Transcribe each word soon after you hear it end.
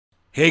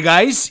Hey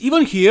guys,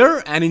 Ivan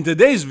here, and in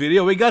today's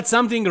video we got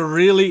something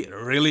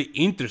really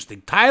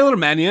interesting. Tyler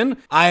Manion,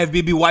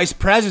 IFBB Vice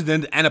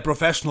President and a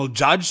professional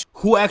judge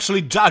who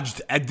actually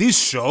judged at this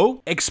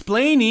show,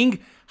 explaining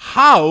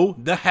how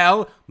the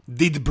hell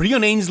did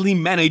Breon Ainsley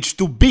manage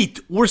to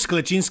beat Urs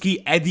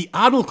Klecinski at the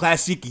Arnold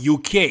Classic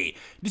UK.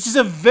 This is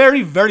a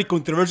very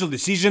controversial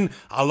decision.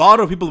 A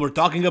lot of people were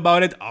talking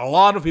about it. A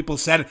lot of people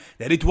said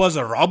that it was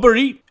a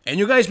robbery. And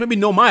you guys maybe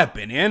know my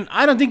opinion.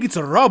 I don't think it's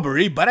a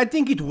robbery, but I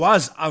think it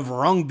was a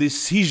wrong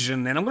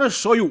decision, and I'm gonna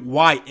show you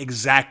why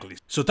exactly.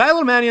 So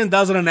Tyler Manion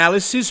does an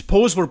analysis,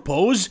 pose for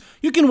pose.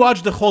 You can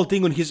watch the whole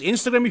thing on his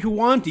Instagram if you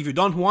want. If you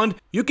don't want,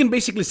 you can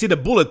basically see the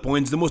bullet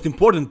points, the most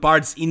important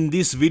parts in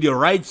this video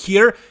right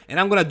here, and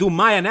I'm gonna do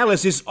my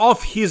analysis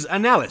of his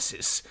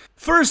analysis.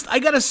 First, I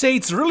gotta say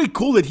it's really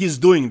cool that he's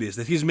doing this,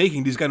 that he's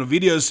making these kind of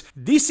videos.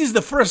 This is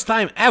the first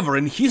time ever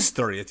in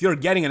history that you're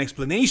getting an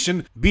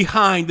explanation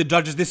behind the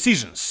judge's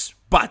decisions.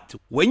 But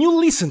when you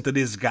listen to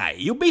this guy,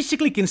 you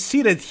basically can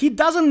see that he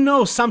doesn't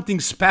know something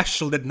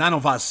special that none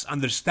of us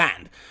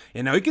understand.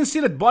 You know, you can see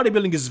that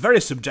bodybuilding is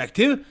very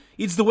subjective.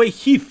 It's the way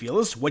he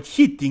feels, what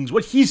he thinks,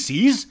 what he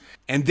sees,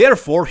 and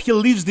therefore he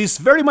leaves this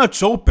very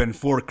much open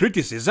for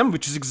criticism,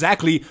 which is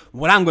exactly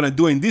what I'm gonna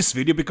do in this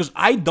video, because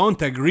I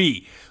don't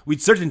agree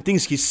with certain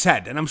things he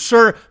said, and I'm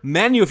sure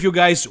many of you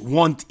guys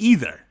won't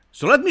either.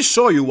 So let me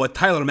show you what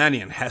Tyler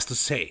Manion has to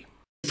say.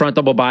 Front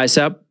double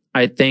bicep.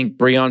 I think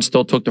Breon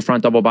still took the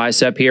front double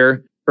bicep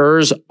here.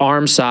 Ur's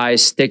arm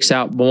size sticks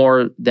out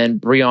more than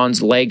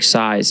Breon's leg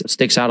size. It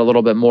sticks out a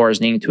little bit more as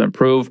needing to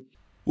improve.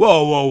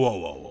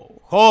 Whoa.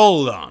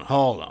 Hold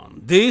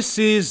on. This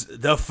is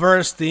the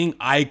first thing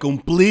I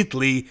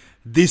completely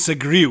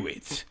disagree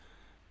with.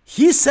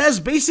 He says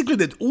basically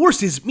that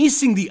Urs is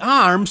missing the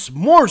arms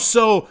more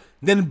so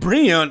than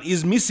Breon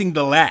is missing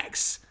the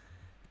legs.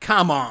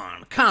 Come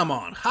on.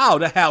 How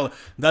the hell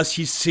does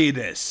he see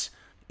this?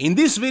 In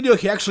this video,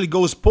 he actually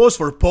goes pose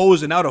for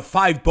pose, and out of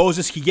 5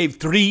 poses, he gave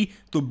 3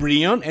 to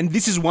Breon, and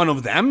this is one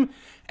of them,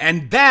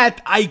 and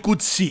that I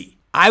could see.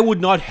 I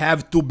would not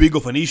have too big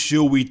of an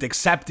issue with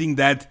accepting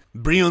that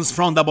Breon's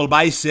front double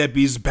bicep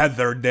is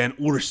better than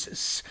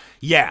Urs's.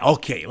 Yeah,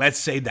 okay, let's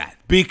say that.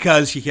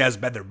 Because he has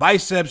better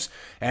biceps,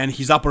 and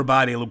his upper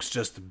body looks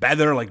just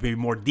better, like maybe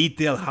more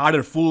detailed,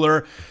 harder,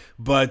 fuller.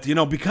 But, you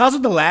know, because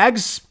of the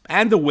legs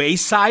and the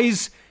waist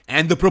size,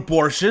 and the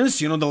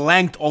proportions, you know, the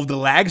length of the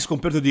legs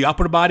compared to the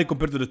upper body,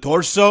 compared to the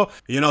torso,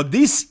 you know,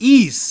 this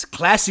is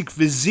classic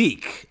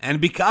physique.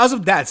 And because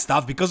of that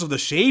stuff, because of the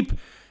shape,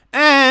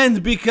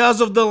 and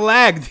because of the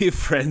leg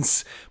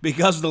difference,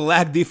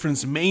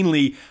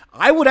 mainly,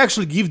 I would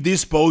actually give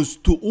this pose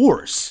to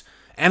Urs.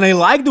 And I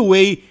like the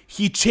way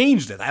he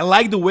changed it. I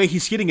like the way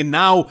he's hitting it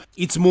now.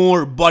 It's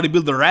more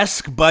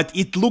bodybuilder-esque, but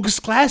it looks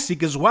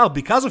classic as well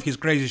because of his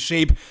crazy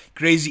shape,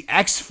 crazy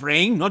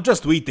X-frame, not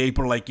just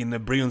V-taper like in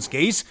Breon's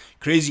case,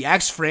 crazy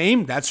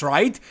X-frame, that's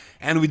right,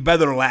 and with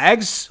better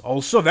legs,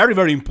 also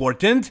very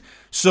important.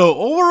 So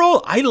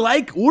overall, I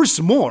like Urs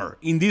more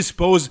in this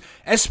pose,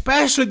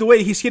 especially the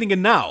way he's hitting it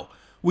now.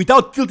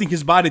 Without tilting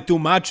his body too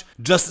much,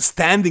 just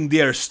standing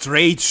there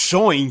straight,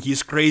 showing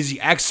his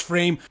crazy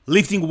X-frame,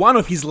 lifting one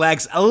of his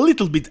legs a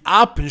little bit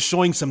up and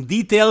showing some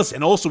details,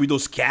 and also with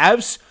those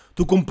calves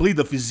to complete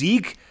the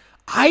physique.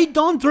 I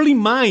don't really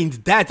mind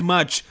that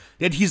much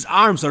that his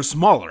arms are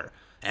smaller,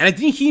 and I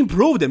think he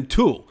improved them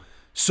too.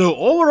 So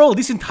overall,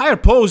 this entire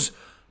pose,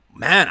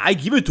 man, I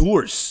give it to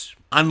Urs.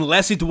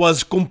 Unless it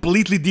was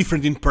completely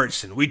different in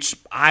person, which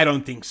I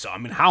don't think so. I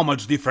mean, how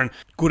much different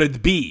could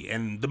it be?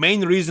 And the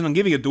main reason I'm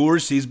giving it to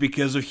Urs is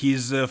because of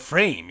his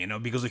frame, you know,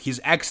 because of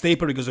his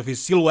X-taper, because of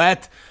his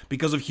silhouette,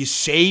 because of his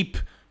shape,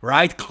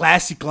 right?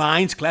 Classic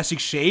lines, classic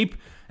shape.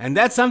 And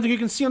that's something you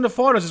can see on the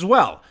photos as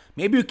well.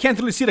 Maybe you can't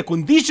really see the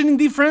conditioning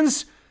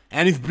difference,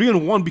 and if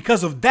Breon won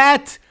because of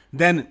that,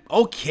 then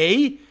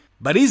okay.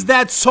 But is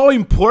that so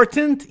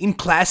important in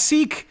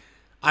classic?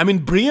 I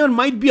mean, Breon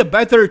might be a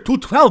better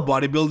 212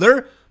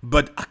 bodybuilder,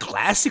 but a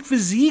classic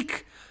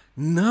physique?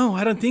 No,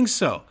 I don't think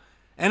so.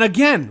 And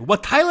again,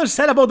 what Tyler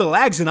said about the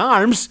legs and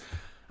arms,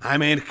 I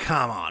mean,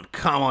 come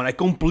on, I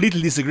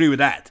completely disagree with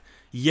that.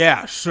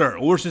 Yeah, sure,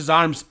 Urs's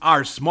arms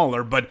are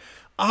smaller, but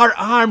are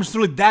arms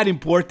really that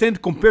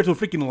important compared to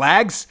freaking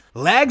legs?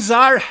 Legs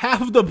are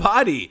half of the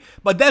body,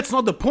 but that's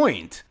not the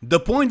point. The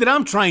point that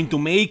I'm trying to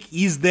make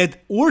is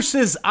that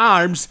Urs's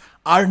arms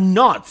are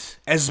not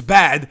as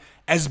bad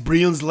as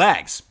Breon's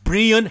legs.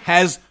 Breon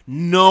has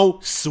no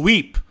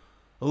sweep.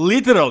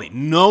 Literally,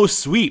 no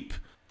sweep.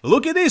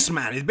 Look at this,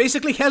 man. It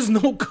basically has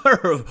no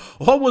curve.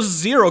 Almost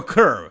zero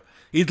curve.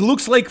 It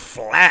looks like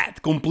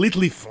flat,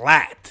 completely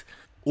flat.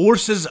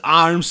 Urs's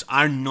arms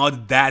are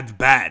not that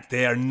bad.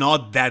 They are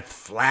not that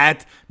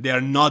flat. They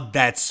are not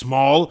that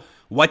small.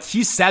 What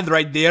he said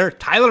right there,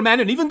 Tyler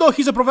Manion, even though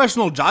he's a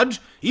professional judge,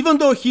 even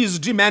though he's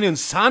G. Manion's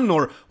son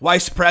or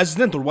vice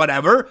president or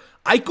whatever,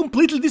 I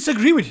completely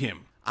disagree with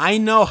him. I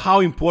know how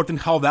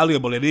important, how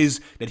valuable it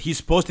is that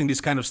he's posting this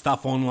kind of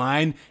stuff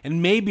online,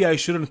 and maybe I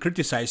shouldn't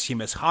criticize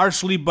him as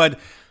harshly, but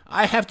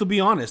I have to be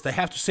honest, I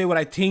have to say what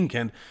I think,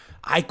 and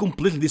I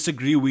completely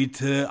disagree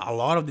with a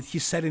lot of that he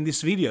said in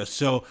this video.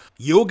 So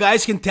you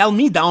guys can tell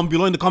me down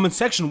below in the comment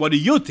section, what do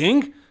you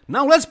think?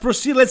 Now let's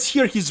proceed, let's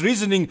hear his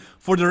reasoning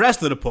for the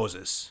rest of the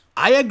poses.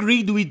 I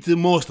agreed with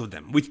most of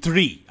them, with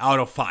 3 out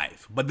of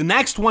 5. But the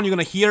next one you're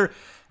gonna hear,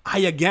 I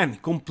again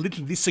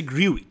completely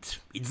disagree with.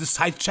 It's the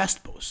side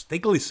chest pose.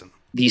 Take a listen.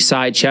 The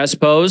side chest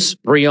pose,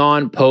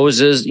 Breon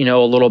poses, a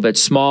little bit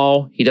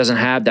small. He doesn't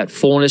have that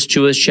fullness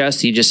to his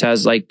chest. He just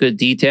has like good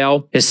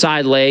detail. His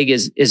side leg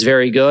is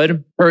very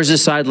good.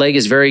 His side leg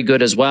is very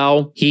good as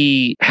well.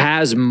 He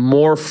has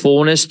more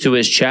fullness to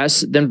his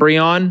chest than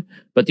Breon,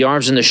 but the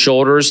arms and the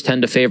shoulders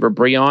tend to favor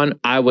Breon.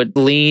 I would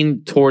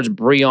lean towards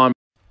Breon.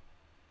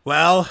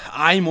 Well,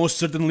 I most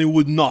certainly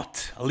would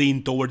not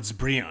lean towards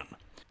Breon.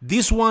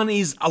 This one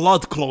is a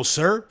lot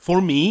closer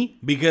for me,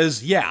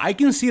 because yeah, I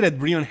can see that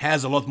Breon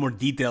has a lot more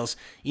details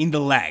in the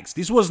legs.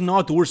 This was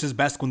not Urs's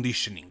best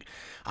conditioning.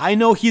 I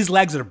know his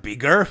legs are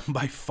bigger,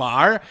 by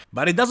far,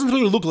 but it doesn't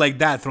really look like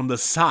that from the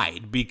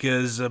side,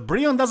 because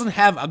Breon doesn't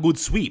have a good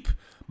sweep,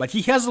 but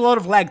he has a lot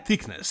of leg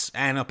thickness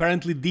and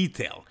apparently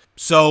detail.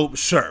 So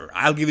sure,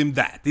 I'll give him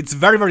that. It's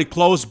very, very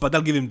close, but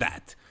I'll give him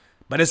that.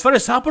 But as far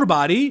as upper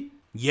body,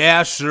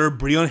 yeah, sure,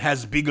 Breon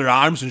has bigger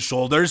arms and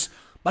shoulders,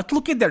 but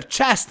look at their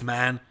chest,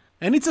 man.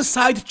 And it's a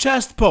side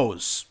chest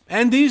pose.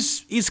 And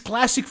this is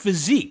classic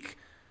physique.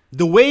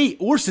 The way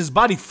Urs's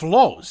body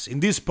flows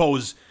in this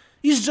pose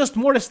is just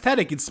more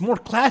aesthetic, it's more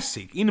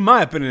classic, in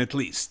my opinion at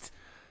least.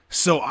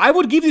 So I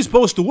would give this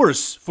pose to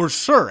Urs for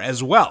sure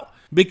as well.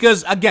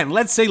 Because again,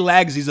 let's say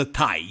legs is a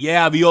tie.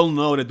 Yeah, we all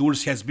know that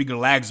Urs has bigger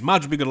legs,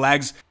 much bigger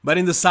legs, but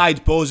in the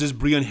side poses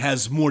Breon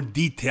has more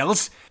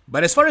details.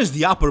 But as far as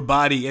the upper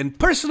body, and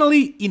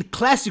personally in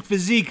classic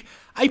physique,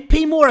 I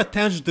pay more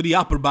attention to the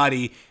upper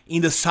body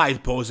in the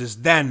side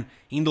poses than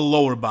in the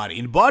lower body.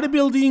 In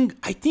bodybuilding,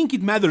 I think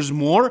it matters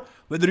more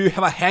whether you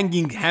have a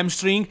hanging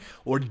hamstring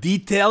or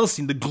details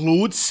in the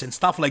glutes and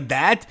stuff like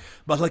that.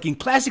 But like in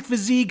classic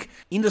physique,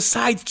 in the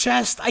side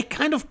chest, I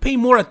kind of pay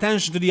more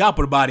attention to the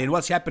upper body and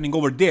what's happening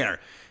over there.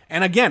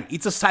 And again,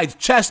 it's a side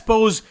chest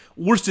pose.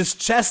 Urs's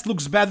chest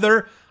looks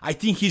better. I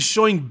think he's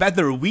showing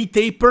better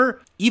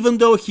V-taper. Even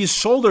though his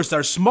shoulders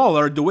are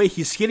smaller, the way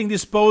he's hitting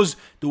this pose,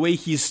 the way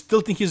he's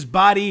tilting his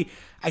body,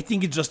 I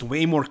think it's just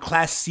way more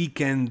classic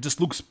and just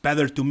looks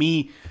better to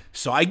me.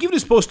 So I give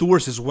this pose to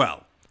Urs as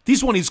well.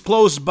 This one is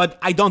close, but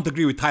I don't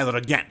agree with Tyler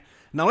again.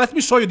 Now let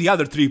me show you the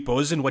other 3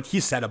 poses and what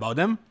he said about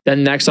them.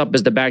 Then next up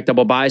is the back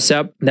double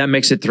bicep. That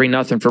makes it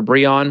 3-0 for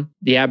Breon.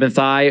 The ab and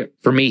thigh,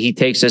 for me, he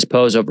takes this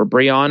pose over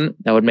Breon.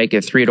 That would make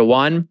it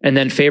 3-1. And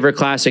then favorite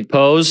classic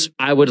pose,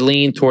 I would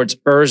lean towards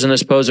Urs in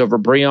this pose over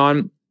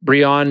Breon.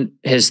 Breon,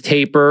 his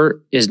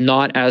taper is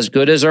not as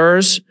good as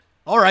Urs.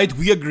 Alright,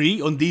 we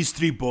agree on these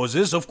 3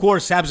 poses. Of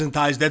course, abs and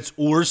thighs, that's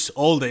Urs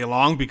all day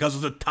long because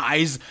of the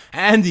thighs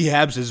and the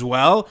abs as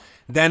well.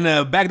 Then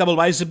back double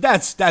bicep,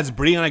 that's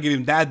Breon, I give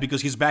him that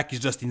because his back is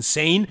just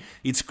insane.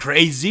 It's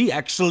crazy,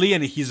 actually,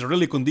 and he's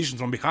really conditioned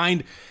from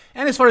behind.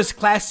 And as far as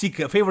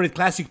favorite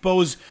classic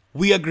pose,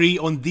 we agree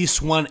on this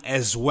one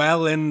as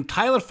well. And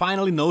Tyler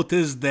finally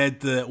noticed that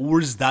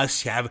Urs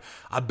does have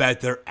a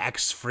better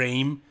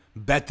X-frame,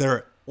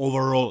 better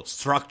overall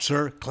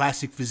structure,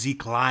 classic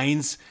physique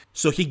lines.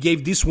 So he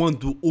gave this one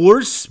to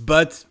Urs,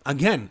 but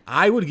again,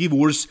 I would give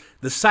Urs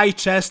the side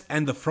chest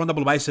and the front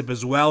double bicep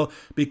as well,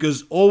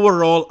 because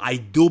overall, I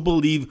do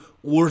believe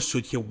Urs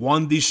should have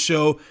won this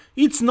show.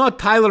 It's not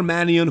Tyler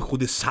Manion who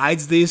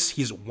decides this,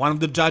 he's one of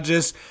the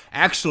judges.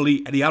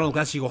 Actually, at the Arnold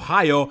Classic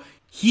Ohio,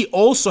 he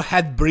also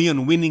had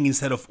Breon winning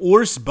instead of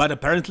Urs, but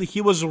apparently he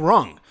was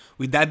wrong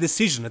with that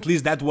decision. At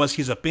least that was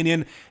his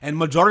opinion, and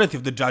majority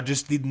of the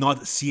judges did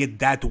not see it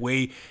that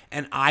way,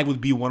 and I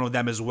would be one of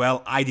them as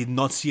well. I did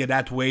not see it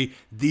that way.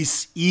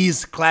 This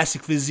is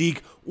classic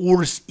physique.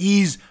 Urs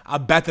is a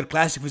better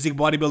classic physique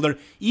bodybuilder.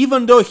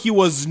 Even though he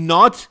was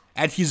not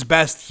at his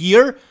best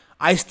here,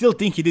 I still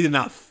think he did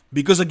enough.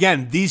 Because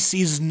again, this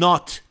is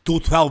not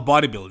 212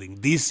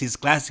 bodybuilding. This is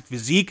classic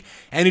physique,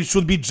 and it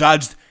should be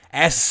judged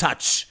as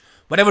such.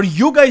 Whatever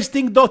you guys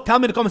think though, tell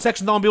me in the comment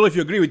section down below if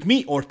you agree with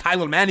me or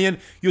Tyler Manion.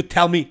 You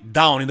tell me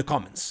down in the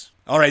comments.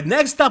 Alright,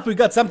 next up we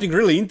got something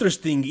really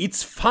interesting.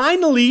 It's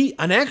finally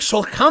an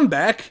actual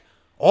comeback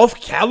of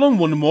Calum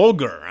von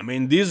Moger. I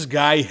mean, this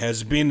guy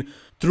has been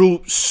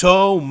through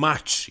so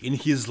much in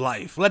his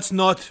life. Let's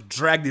not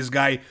drag this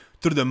guy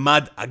through the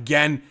mud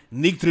again.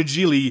 Nick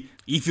Trigili,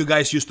 if you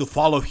guys used to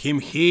follow him,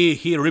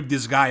 he ripped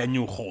this guy a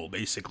new hole,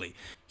 basically.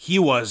 He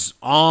was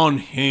on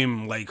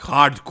him like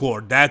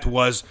hardcore. That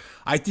was,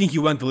 I think he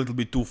went a little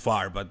bit too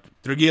far, but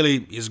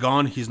Trigili is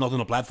gone. He's not on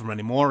the platform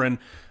anymore, and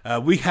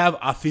we have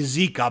a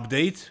physique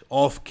update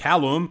of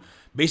Calum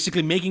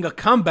basically making a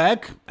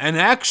comeback and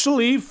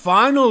actually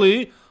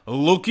finally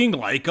looking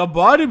like a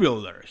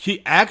bodybuilder.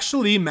 He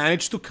actually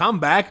managed to come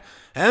back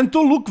and to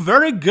look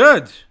very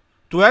good,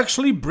 to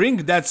actually bring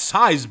that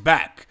size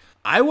back.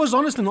 I was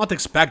honestly not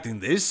expecting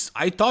this.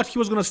 I thought he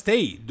was gonna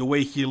stay the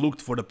way he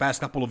looked for the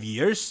past couple of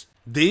years.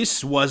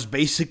 This was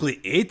basically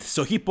it.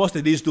 So he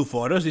posted these 2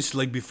 photos. This is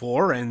like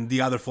before, and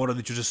the other photo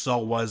that you just saw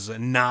was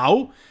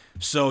now.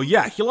 So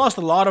yeah, he lost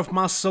a lot of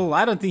muscle.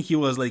 I don't think he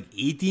was like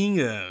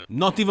eating,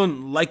 not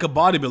even like a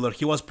bodybuilder.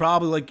 He was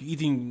probably like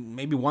eating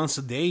maybe once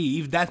a day,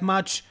 if that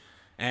much.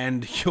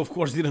 And he of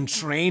course didn't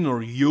train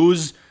or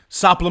use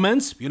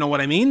supplements, you know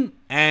what I mean?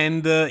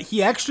 And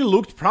he actually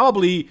looked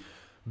probably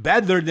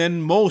better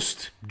than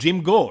most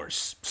gym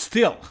goers,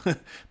 still,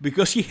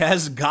 because he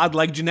has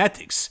godlike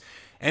genetics.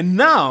 And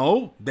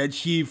now that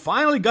he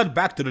finally got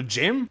back to the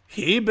gym,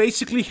 he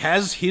basically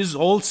has his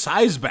old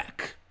size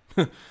back.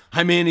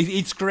 I mean,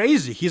 it's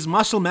crazy. His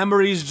muscle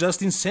memory is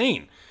just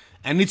insane.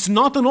 And it's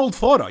not an old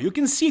photo. You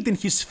can see it in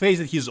his face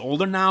that he's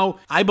older now.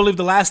 I believe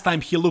the last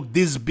time he looked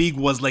this big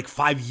was like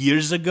 5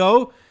 years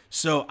ago.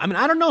 So, I mean,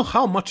 I don't know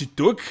how much it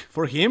took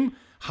for him.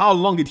 How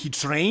long did he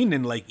train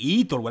and like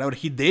eat or whatever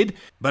he did.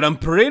 But I'm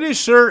pretty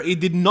sure it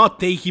did not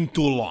take him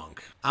too long.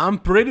 I'm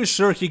pretty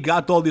sure he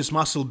got all this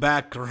muscle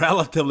back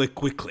relatively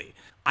quickly.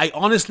 I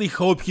honestly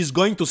hope he's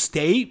going to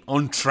stay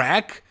on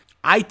track.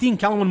 I think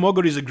Calum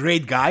Moger is a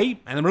great guy,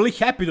 and I'm really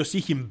happy to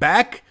see him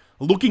back,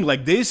 looking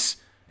like this,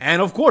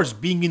 and of course,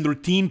 being in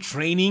routine,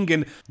 training,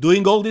 and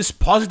doing all this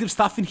positive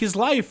stuff in his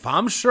life.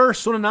 I'm sure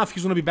soon enough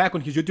he's gonna be back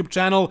on his YouTube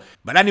channel.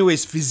 But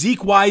anyways,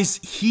 physique-wise,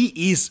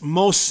 he is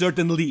most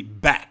certainly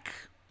back.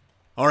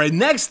 Alright,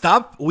 next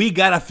up, we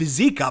got a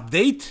physique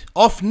update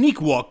of Nick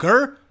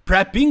Walker,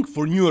 prepping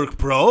for New York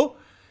Pro.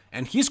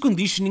 And his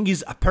conditioning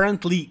is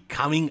apparently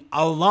coming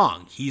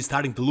along. He's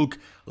starting to look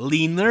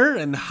leaner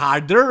and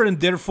harder and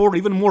therefore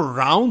even more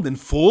round and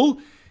full.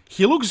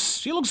 He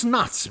looks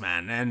nuts,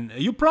 man. And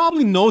you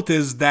probably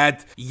noticed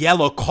that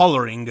yellow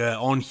coloring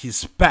on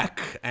his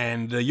pec.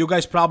 And you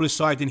guys probably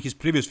saw it in his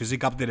previous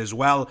physique update as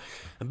well.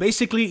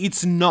 Basically,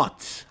 it's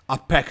not a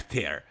pec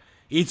tear.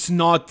 It's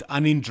not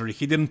an injury.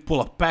 He didn't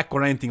pull a pec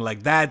or anything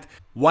like that.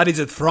 What is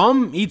it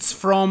from? It's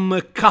from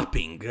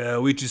cupping,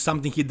 which is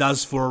something he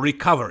does for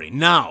recovery.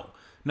 Now,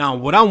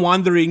 what I'm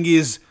wondering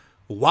is,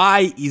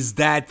 why is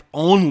that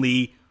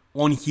only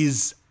on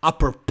his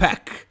upper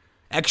pec?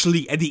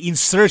 Actually, at the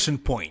insertion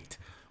point,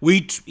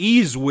 which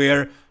is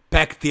where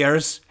pec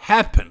tears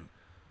happen.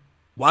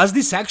 Was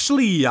this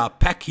actually a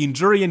pec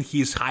injury and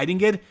he's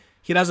hiding it?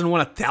 He doesn't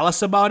want to tell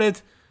us about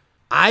it?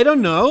 I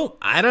don't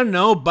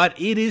know, but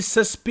it is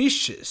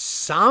suspicious.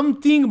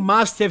 Something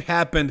must have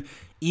happened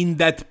in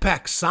that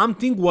pec.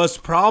 Something was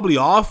probably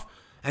off,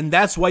 and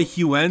that's why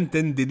he went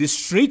and did this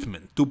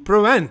treatment, to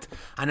prevent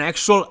an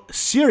actual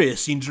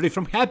serious injury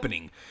from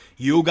happening.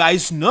 You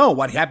guys know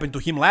what happened to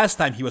him last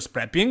time he was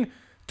prepping.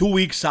 2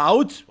 weeks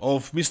out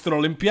of Mr.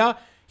 Olympia,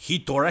 he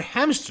tore a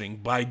hamstring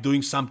by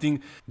doing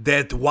something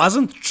that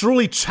wasn't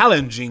truly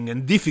challenging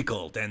and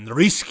difficult and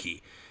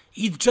risky.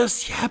 It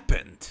just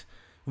happened.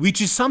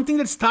 Which is something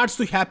that starts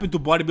to happen to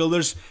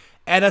bodybuilders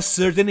at a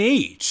certain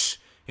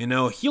age. You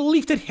know, he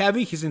lifted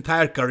heavy his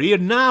entire career.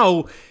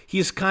 Now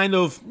he's kind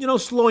of,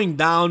 slowing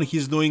down.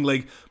 He's doing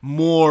like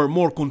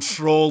more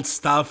controlled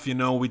stuff,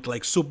 with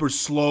like super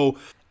slow,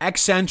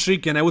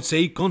 eccentric, and I would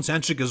say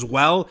concentric as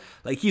well.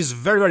 Like he's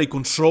very, very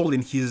controlled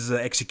in his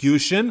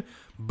execution.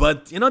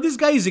 But, this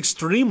guy is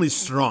extremely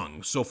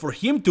strong. So for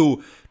him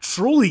to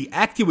truly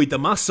activate the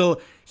muscle,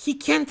 he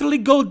can't really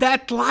go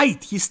that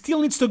light. He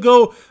still needs to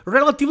go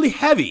relatively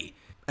heavy.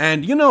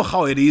 And you know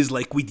how it is,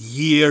 like with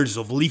years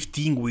of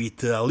lifting,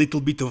 with a little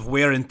bit of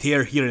wear and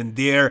tear here and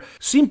there,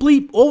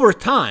 simply over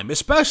time,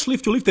 especially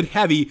if you lifted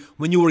heavy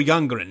when you were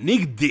younger. And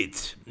Nick did.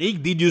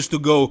 Nick did used to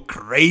go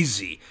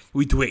crazy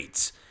with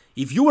weights.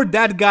 If you were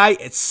that guy,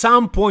 at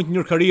some point in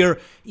your career,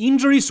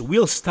 injuries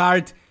will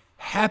start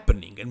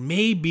happening. And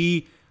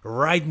maybe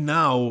right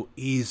now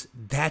is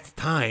that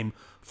time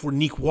for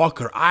Nick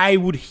Walker. I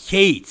would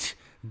hate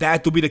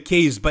that to be the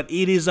case, but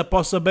it is a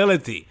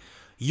possibility.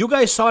 You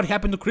guys saw it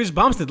happen to Chris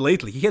Bumstead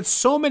lately. He had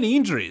so many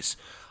injuries.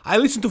 I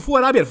listened to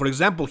Fuad Abiad, for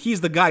example.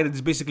 He's the guy that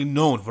is basically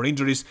known for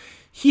injuries.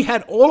 He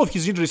had all of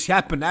his injuries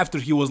happen after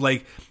he was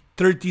like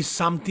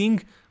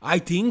 30-something, I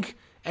think.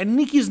 And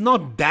Nick is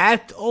not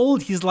that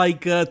old. He's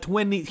like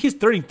 20. He's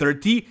turning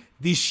 30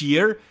 this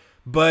year.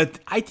 But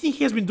I think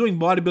he has been doing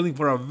bodybuilding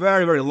for a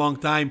very, very long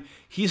time.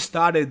 He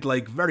started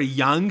like very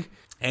young.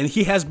 And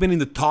he has been in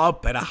the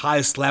top at a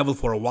highest level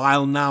for a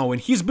while now. And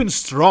he's been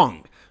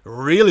strong,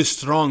 really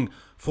strong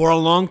for a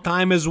long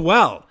time as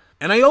well.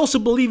 And I also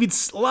believe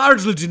it's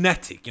largely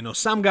genetic.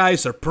 Some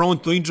guys are prone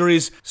to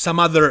injuries, some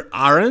other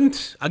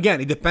aren't. Again,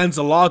 it depends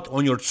a lot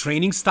on your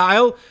training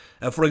style.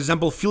 For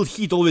example, Phil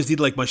Heath always did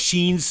like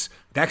machines,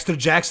 Dexter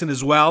Jackson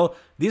as well.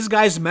 These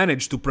guys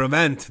managed to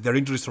prevent their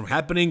injuries from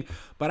happening,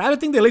 but I don't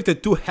think they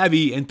lifted too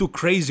heavy and too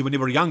crazy when they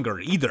were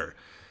younger either.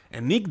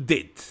 And Nick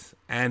did.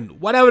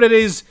 And whatever it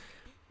is,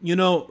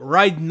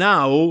 right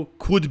now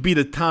could be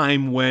the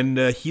time when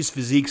his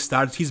physique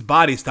starts, his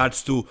body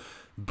starts to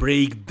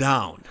break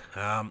down.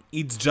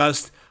 It's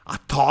just a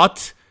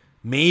thought.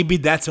 Maybe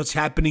that's what's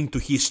happening to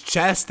his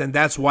chest and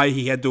that's why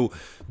he had to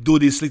do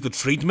this little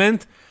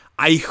treatment.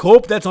 I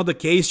hope that's not the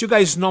case. You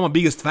guys know I'm a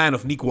biggest fan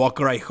of Nick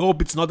Walker. I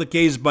hope it's not the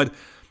case, but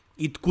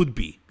it could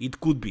be. It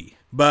could be.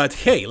 But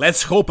hey,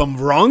 let's hope I'm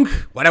wrong.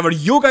 Whatever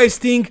you guys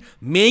think,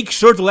 make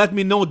sure to let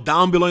me know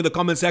down below in the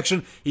comment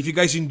section. If you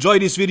guys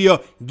enjoyed this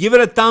video, give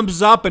it a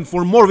thumbs up, and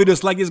for more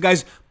videos like this,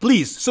 guys,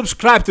 please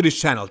subscribe to this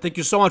channel. Thank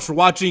you so much for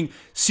watching.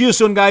 See you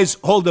soon, guys.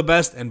 All the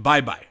best, and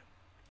bye-bye.